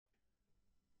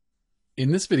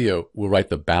In this video, we'll write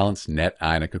the balanced net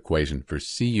ionic equation for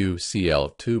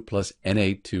CuCl2 plus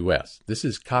Na2S. This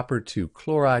is copper 2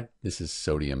 chloride. This is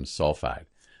sodium sulfide.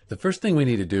 The first thing we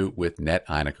need to do with net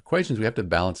ionic equations, we have to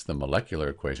balance the molecular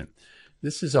equation.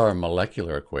 This is our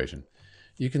molecular equation.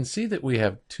 You can see that we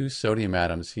have two sodium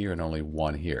atoms here and only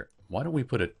one here. Why don't we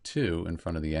put a 2 in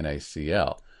front of the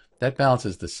NaCl? That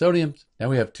balances the sodiums. Now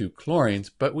we have two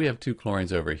chlorines, but we have two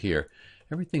chlorines over here.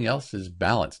 Everything else is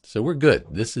balanced, so we're good.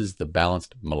 This is the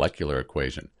balanced molecular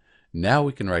equation. Now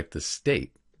we can write the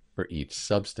state for each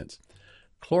substance.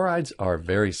 Chlorides are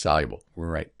very soluble. We'll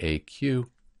write AQ,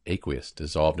 aqueous,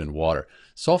 dissolved in water.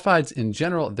 Sulfides in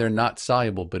general, they're not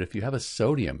soluble, but if you have a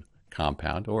sodium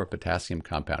compound or a potassium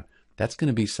compound, that's going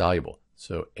to be soluble.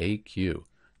 So AQ,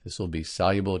 this will be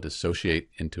soluble, dissociate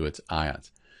into its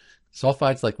ions.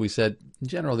 Sulfides, like we said, in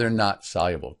general, they're not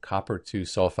soluble. Copper 2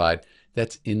 sulfide,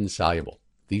 that's insoluble.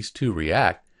 These two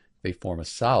react, they form a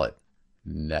solid.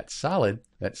 And that solid,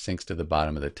 that sinks to the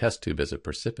bottom of the test tube as a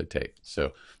precipitate.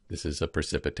 So this is a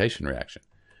precipitation reaction.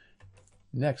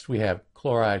 Next, we have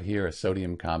chloride here, a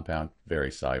sodium compound,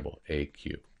 very soluble,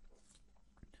 AQ.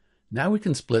 Now we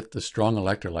can split the strong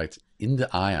electrolytes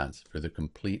into ions for the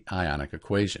complete ionic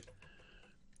equation.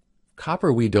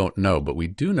 Copper we don't know, but we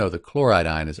do know the chloride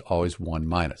ion is always 1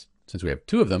 minus. Since we have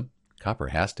two of them, copper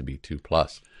has to be 2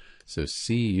 plus. So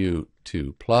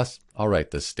Cu2 plus, I'll write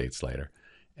the states later.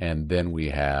 And then we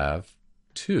have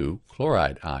two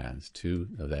chloride ions, two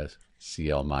of that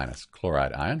Cl minus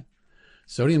chloride ion.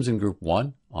 Sodium's in group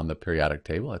 1 on the periodic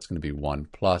table. That's going to be 1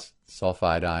 plus,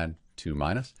 sulfide ion, 2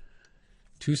 minus.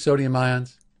 Two sodium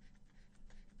ions,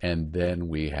 and then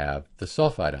we have the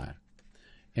sulfide ion.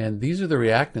 And these are the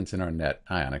reactants in our net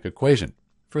ionic equation.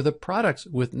 For the products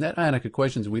with net ionic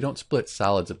equations, we don't split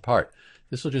solids apart.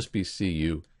 This will just be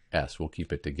CuS. We'll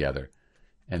keep it together.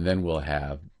 And then we'll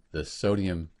have the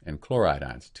sodium and chloride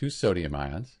ions, two sodium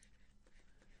ions,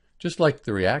 just like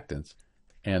the reactants.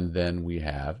 And then we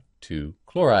have two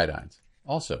chloride ions,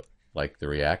 also like the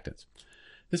reactants.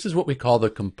 This is what we call the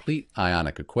complete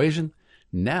ionic equation.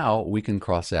 Now we can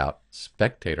cross out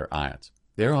spectator ions.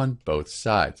 They're on both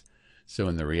sides. So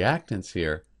in the reactants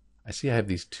here, I see I have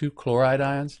these two chloride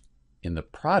ions. In the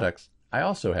products, I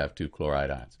also have two chloride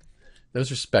ions.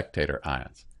 Those are spectator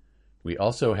ions. We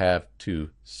also have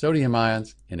two sodium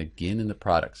ions, and again in the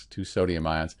products, two sodium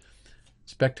ions.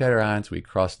 Spectator ions, we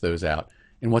cross those out.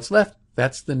 And what's left,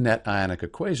 that's the net ionic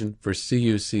equation for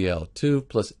CuCl2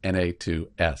 plus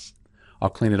Na2S. I'll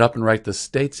clean it up and write the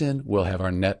states in. We'll have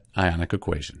our net ionic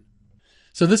equation.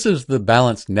 So this is the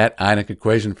balanced net ionic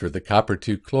equation for the copper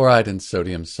 2 chloride and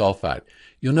sodium sulfide.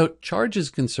 You'll note charge is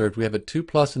conserved. We have a 2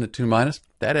 plus and a 2 minus.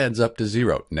 That adds up to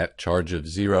 0. Net charge of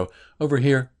 0. Over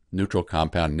here, neutral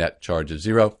compound, net charge of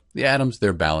 0. The atoms,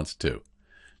 they're balanced too.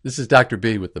 This is Dr.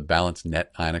 B with the balanced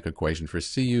net ionic equation for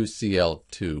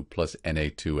CuCl2 plus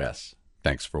Na2S.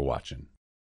 Thanks for watching.